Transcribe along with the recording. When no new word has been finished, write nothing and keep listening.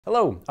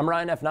Hello, I'm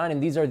Ryan F9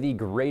 and these are the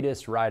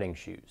greatest riding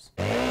shoes.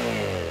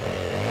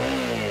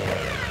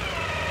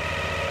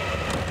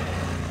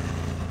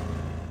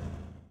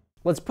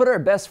 Let's put our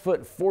best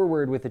foot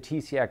forward with the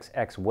TCX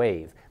X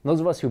Wave.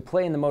 Those of us who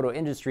play in the moto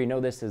industry know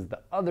this as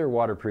the other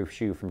waterproof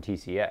shoe from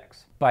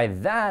TCX. By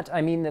that,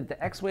 I mean that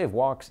the X Wave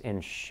walks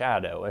in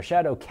shadow, a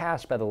shadow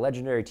cast by the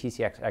legendary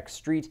TCX X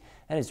Street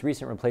and its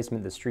recent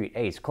replacement, the Street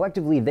Ace.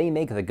 Collectively, they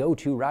make the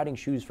go-to riding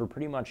shoes for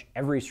pretty much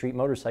every street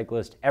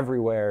motorcyclist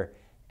everywhere,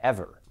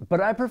 ever.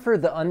 But I prefer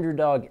the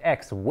Underdog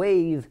X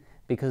Wave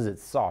because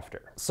it's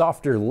softer.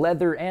 Softer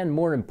leather and,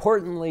 more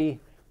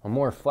importantly, a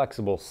more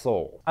flexible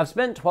sole. I've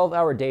spent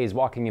 12-hour days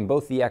walking in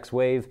both the X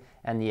Wave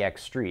and the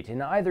X Street. In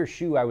either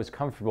shoe I was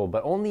comfortable,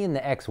 but only in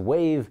the X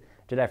Wave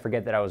did I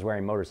forget that I was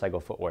wearing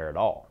motorcycle footwear at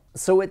all.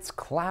 So it's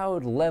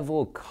cloud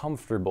level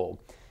comfortable.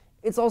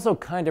 It's also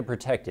kind of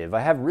protective.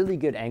 I have really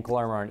good ankle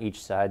armor on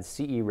each side,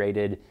 CE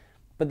rated,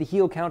 but the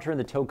heel counter and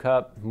the toe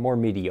cup, more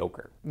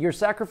mediocre. You're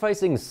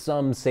sacrificing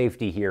some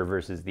safety here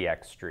versus the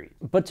X Street.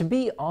 But to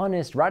be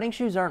honest, riding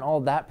shoes aren't all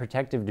that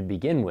protective to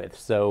begin with,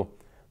 so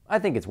I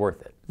think it's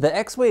worth it. The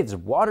X Wave's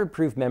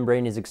waterproof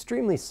membrane is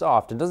extremely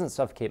soft and doesn't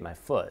suffocate my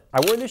foot. I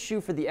wore this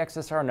shoe for the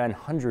XSR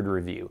 900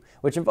 review,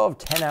 which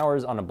involved 10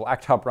 hours on a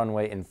blacktop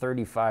runway in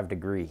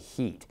 35-degree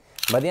heat.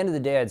 By the end of the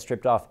day, I'd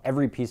stripped off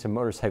every piece of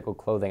motorcycle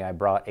clothing I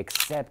brought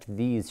except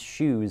these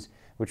shoes,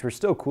 which were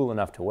still cool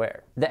enough to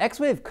wear. The X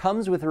Wave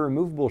comes with a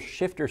removable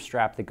shifter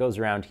strap that goes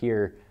around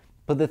here,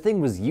 but the thing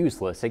was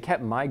useless. It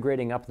kept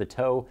migrating up the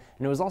toe,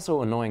 and it was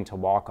also annoying to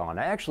walk on.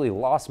 I actually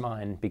lost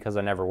mine because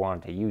I never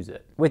wanted to use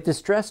it. With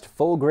distressed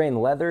full-grain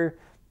leather,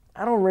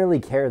 I don't really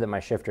care that my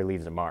shifter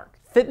leaves a mark.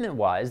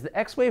 Fitment-wise, the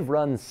X Wave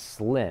runs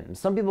slim.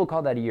 Some people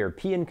call that a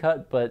European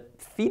cut, but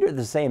feet are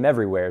the same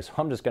everywhere, so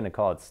I'm just gonna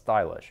call it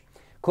stylish.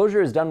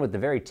 Closure is done with the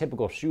very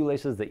typical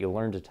shoelaces that you'll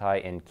learn to tie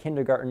in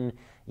kindergarten.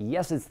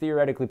 Yes, it's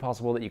theoretically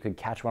possible that you could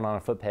catch one on a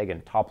foot peg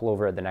and topple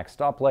over at the next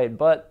stoplight,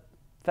 but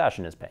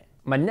fashion is pain.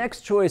 My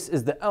next choice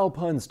is the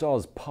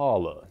Alpinestars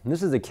Parla.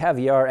 This is a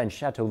caviar and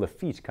Chateau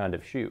Lafite kind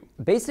of shoe.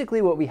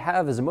 Basically what we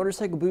have is a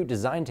motorcycle boot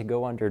designed to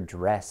go under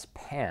dress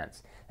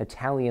pants.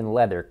 Italian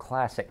leather,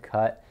 classic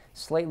cut,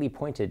 slightly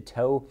pointed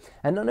toe,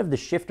 and none of the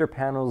shifter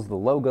panels, the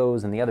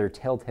logos, and the other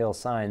telltale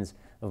signs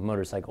of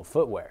motorcycle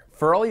footwear.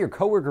 For all your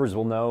coworkers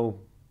will know,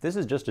 this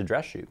is just a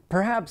dress shoe.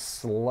 Perhaps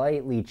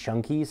slightly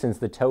chunky since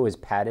the toe is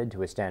padded to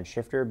withstand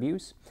shifter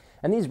abuse,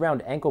 and these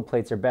round ankle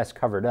plates are best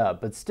covered up,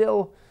 but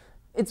still,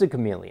 it's a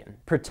chameleon.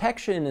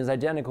 Protection is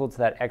identical to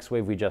that X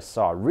Wave we just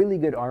saw. Really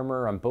good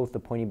armor on both the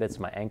pointy bits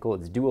of my ankle.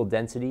 It's dual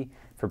density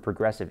for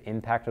progressive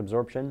impact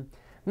absorption.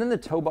 And then the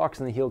toe box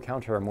and the heel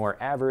counter are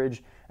more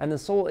average, and the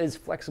sole is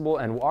flexible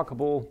and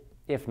walkable,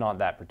 if not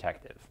that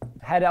protective.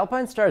 Had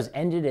Alpinestars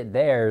ended it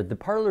there, the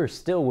Parlor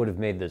still would have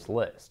made this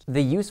list.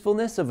 The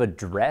usefulness of a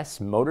dress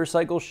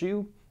motorcycle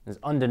shoe is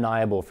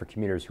undeniable for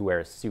commuters who wear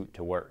a suit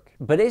to work.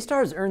 But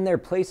A-Stars earned their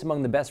place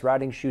among the best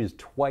riding shoes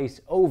twice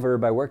over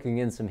by working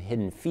in some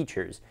hidden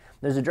features.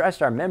 There's a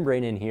DryStar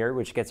membrane in here,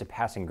 which gets a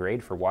passing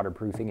grade for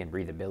waterproofing and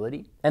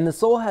breathability. And the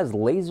sole has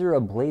laser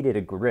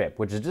ablated grip,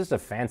 which is just a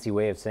fancy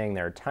way of saying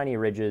there are tiny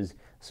ridges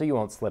so you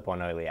won't slip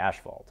on oily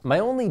asphalt. My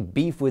only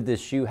beef with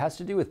this shoe has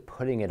to do with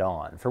putting it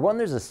on. For one,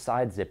 there's a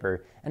side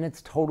zipper, and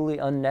it's totally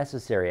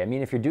unnecessary. I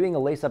mean, if you're doing a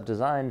lace-up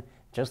design,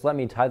 just let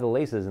me tie the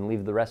laces and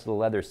leave the rest of the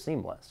leather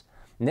seamless.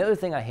 And the other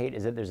thing I hate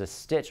is that there's a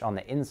stitch on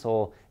the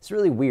insole. It's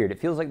really weird. It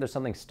feels like there's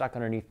something stuck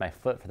underneath my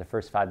foot for the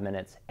first 5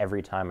 minutes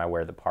every time I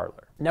wear the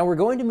Parlor. Now we're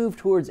going to move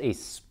towards a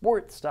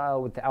sport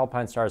style with the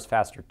Alpinestars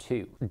Faster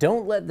 2.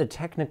 Don't let the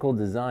technical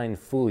design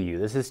fool you.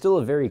 This is still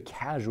a very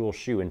casual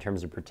shoe in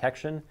terms of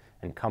protection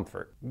and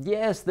comfort.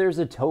 Yes, there's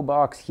a toe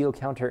box, heel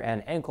counter,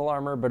 and ankle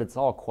armor, but it's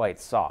all quite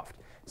soft.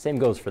 Same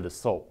goes for the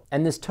sole.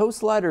 And this toe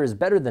slider is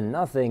better than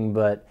nothing,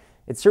 but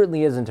it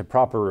certainly isn't a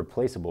proper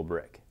replaceable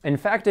brick. In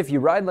fact, if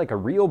you ride like a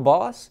real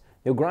boss,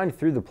 you'll grind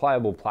through the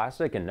pliable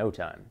plastic in no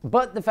time.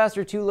 But the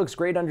Faster 2 looks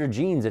great under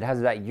jeans. It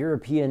has that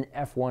European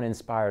F1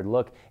 inspired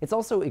look. It's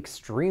also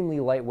extremely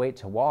lightweight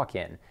to walk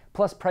in.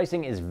 Plus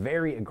pricing is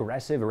very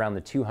aggressive around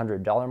the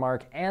 $200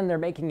 mark, and they're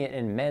making it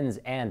in men's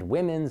and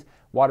women's,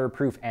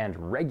 waterproof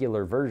and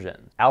regular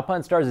versions.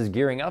 Alpinestars is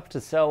gearing up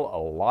to sell a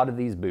lot of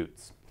these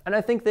boots. And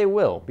I think they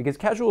will, because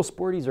casual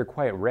sporties are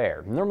quite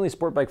rare. Normally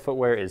sport bike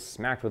footwear is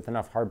smacked with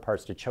enough hard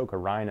parts to choke a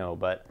rhino,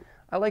 but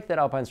I like that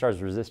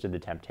Alpinestars resisted the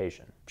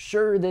temptation.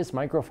 Sure, this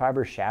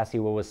microfiber chassis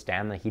will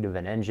withstand the heat of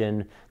an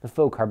engine, the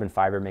faux carbon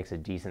fiber makes a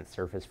decent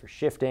surface for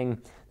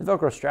shifting, the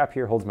Velcro strap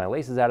here holds my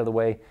laces out of the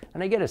way,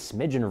 and I get a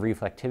smidgen of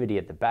reflectivity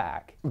at the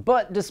back.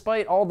 But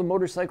despite all the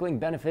motorcycling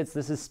benefits,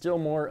 this is still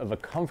more of a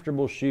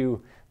comfortable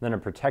shoe than a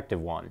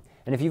protective one.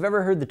 And if you've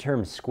ever heard the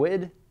term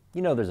squid,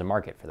 you know there's a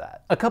market for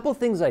that. A couple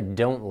things I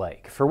don't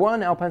like. For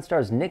one,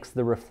 Alpinestars nixed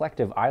the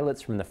reflective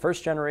eyelets from the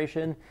first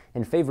generation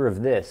in favor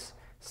of this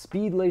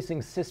speed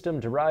lacing system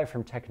derived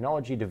from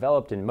technology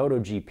developed in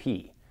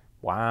MotoGP.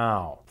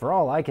 Wow. For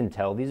all I can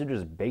tell, these are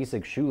just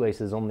basic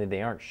shoelaces, only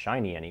they aren't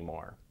shiny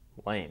anymore.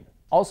 Lame.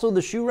 Also,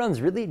 the shoe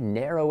runs really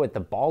narrow at the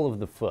ball of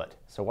the foot,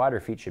 so wider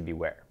feet should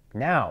beware.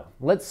 Now,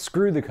 let's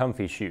screw the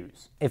comfy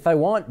shoes. If I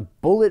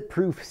want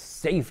bulletproof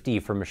safety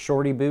from a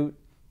shorty boot,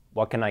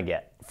 what can I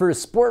get? For a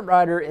sport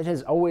rider, it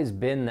has always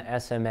been the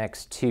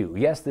SMX2.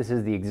 Yes, this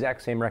is the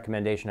exact same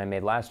recommendation I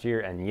made last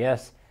year, and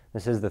yes,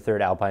 this is the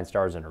third Alpine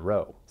Stars in a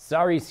row.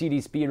 Sorry CD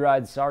Speed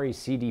Ride, sorry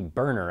CD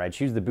Burner. I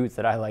choose the boots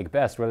that I like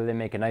best, whether they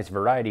make a nice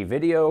variety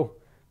video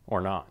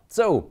or not.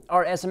 So,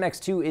 our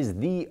SMX2 is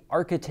the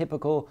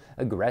archetypical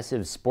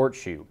aggressive sport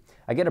shoe.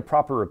 I get a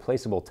proper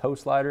replaceable toe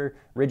slider,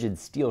 rigid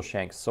steel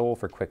shank sole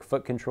for quick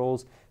foot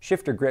controls,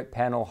 shifter grip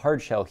panel,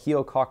 hard shell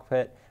heel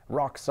cockpit,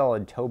 rock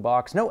solid toe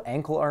box, no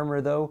ankle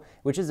armor though,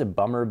 which is a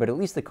bummer, but at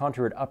least the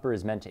contoured upper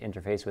is meant to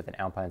interface with an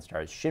Alpine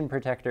Star's shin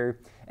protector,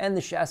 and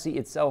the chassis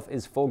itself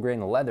is full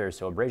grain leather,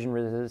 so abrasion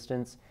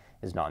resistance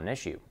is not an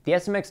issue. The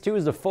SMX2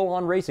 is a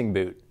full-on racing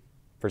boot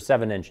for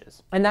 7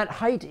 inches. And that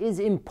height is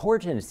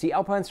important. See,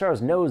 Alpine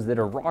Stars knows that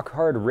a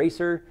rock-hard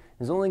racer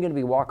is only going to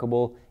be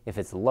walkable if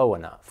it's low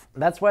enough.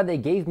 That's why they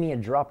gave me a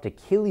dropped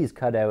Achilles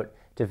cutout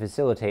to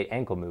facilitate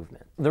ankle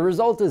movement. The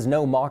result is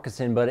no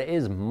moccasin, but it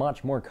is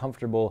much more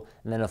comfortable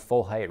than a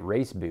full-height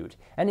race boot.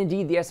 And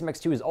indeed, the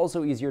SMX2 is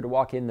also easier to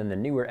walk in than the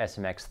newer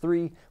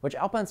SMX3, which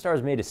Alpine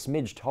Stars made a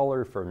smidge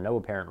taller for no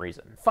apparent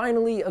reason.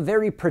 Finally, a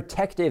very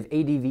protective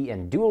ADV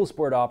and dual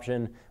sport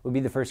option would be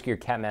the First Gear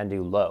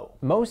Kathmandu Low.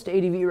 Most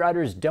ADV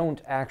riders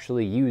don't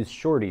actually use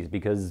shorties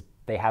because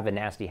they have a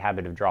nasty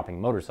habit of dropping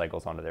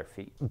motorcycles onto their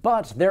feet.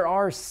 But there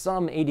are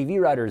some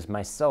ADV riders,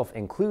 myself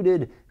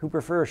included, who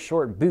prefer a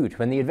short boot.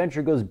 When the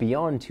adventure goes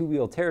beyond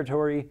two-wheel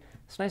territory,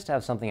 it's nice to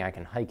have something I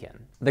can hike in.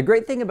 The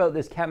great thing about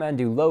this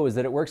Kathmandu Low is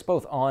that it works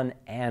both on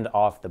and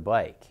off the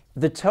bike.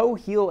 The toe,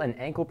 heel, and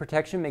ankle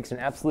protection makes an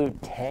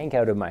absolute tank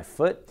out of my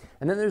foot,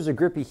 and then there's a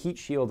grippy heat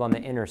shield on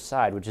the inner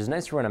side, which is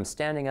nice for when I'm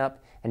standing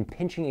up and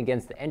pinching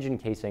against the engine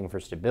casing for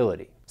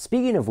stability.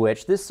 Speaking of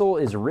which, this sole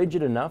is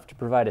rigid enough to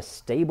provide a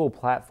stable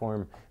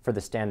platform for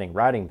the standing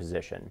riding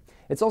position.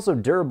 It's also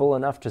durable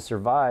enough to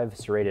survive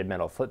serrated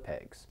metal foot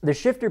pegs. The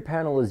shifter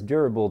panel is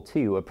durable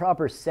too, a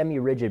proper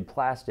semi-rigid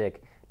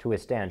plastic to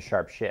withstand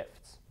sharp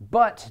shifts.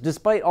 But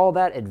despite all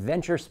that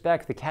adventure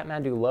spec, the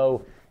Kathmandu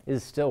Low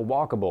is still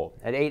walkable.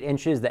 At 8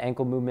 inches, the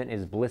ankle movement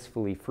is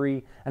blissfully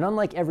free, and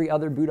unlike every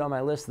other boot on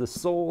my list, the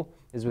sole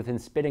is within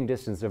spitting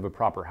distance of a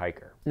proper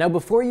hiker. Now,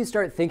 before you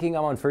start thinking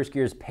I'm on First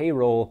Gear's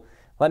payroll,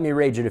 let me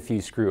rage at a few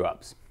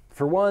screw-ups.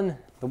 For one,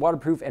 the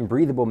waterproof and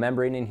breathable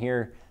membrane in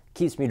here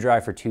keeps me dry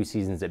for 2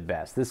 seasons at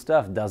best. This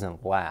stuff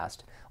doesn't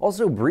last.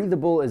 Also,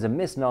 breathable is a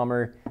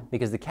misnomer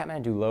because the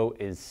Kathmandu Low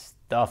is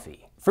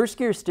stuffy. First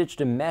Gear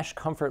stitched a mesh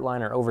comfort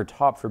liner over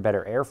top for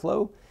better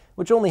airflow,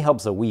 which only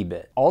helps a wee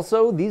bit.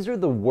 Also, these are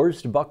the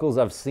worst buckles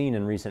I've seen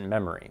in recent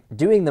memory.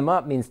 Doing them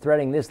up means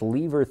threading this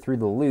lever through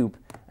the loop,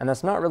 and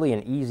that's not really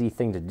an easy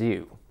thing to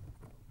do.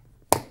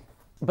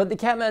 But the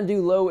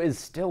Kathmandu Low is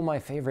still my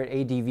favorite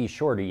ADV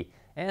shorty,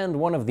 and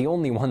one of the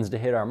only ones to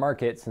hit our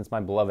market since my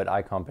beloved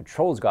Icon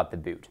Patrols got the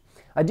boot.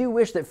 I do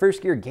wish that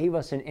First Gear gave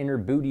us an inner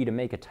booty to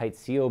make a tight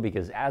seal,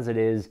 because as it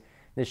is,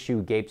 this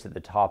shoe gapes at the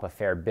top a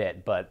fair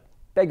bit, but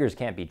beggars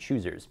can't be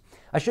choosers.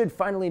 I should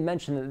finally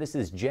mention that this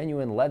is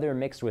genuine leather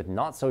mixed with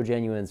not so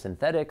genuine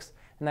synthetics,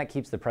 and that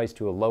keeps the price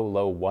to a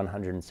low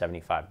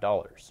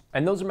 $175.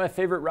 And those are my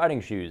favorite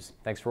riding shoes.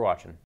 Thanks for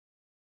watching.